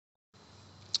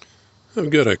I've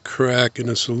got a crack in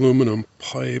this aluminum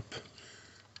pipe.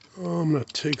 I'm going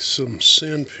to take some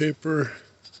sandpaper,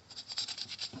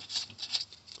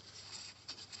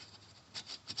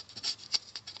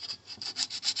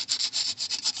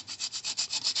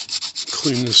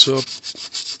 clean this up.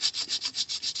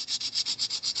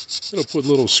 I'm going to put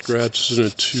little scratches in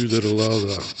it too that allow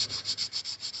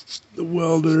the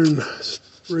welder and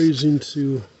brazing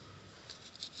to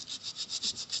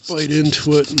bite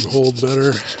into it and hold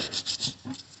better.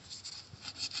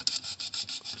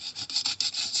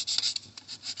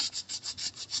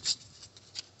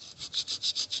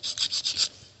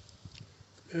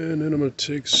 And then I'm going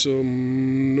to take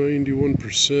some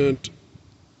 91%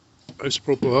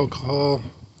 isopropyl alcohol,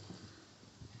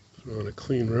 put on a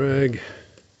clean rag,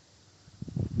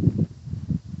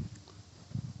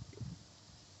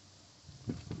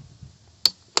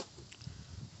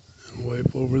 and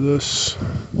wipe over this.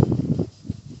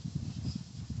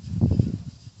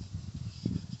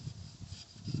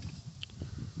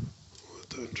 Let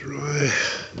that dry.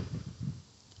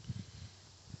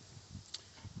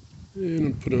 And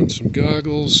I'll put on some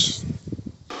goggles.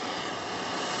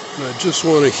 And I just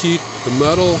want to heat the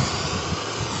metal.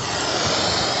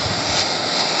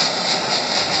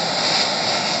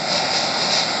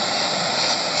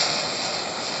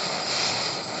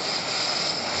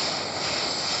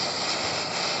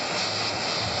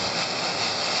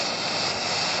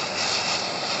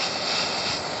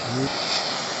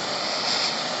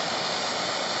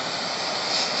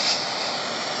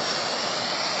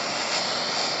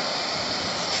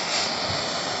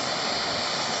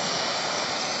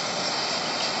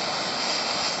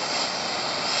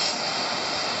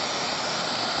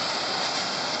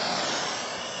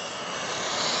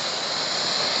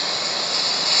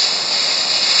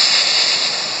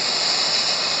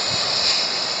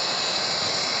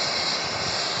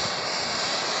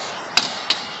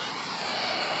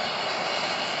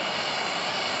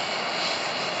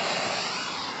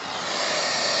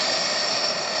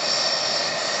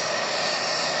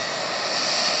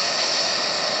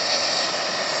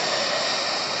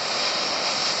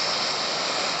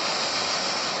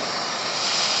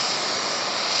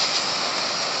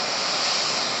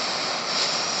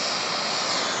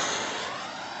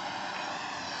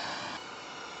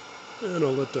 And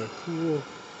I'll let that cool.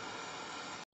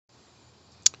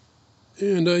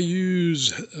 And I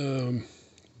use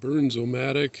Burns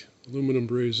O-Matic aluminum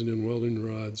brazing and welding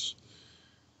rods.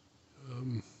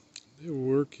 They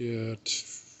work at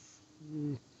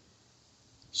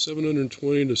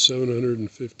 720 to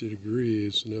 750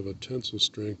 degrees and have a tensile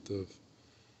strength of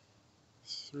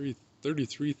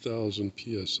 33,000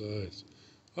 psi.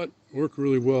 But work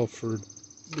really well for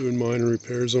doing minor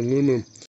repairs on aluminum.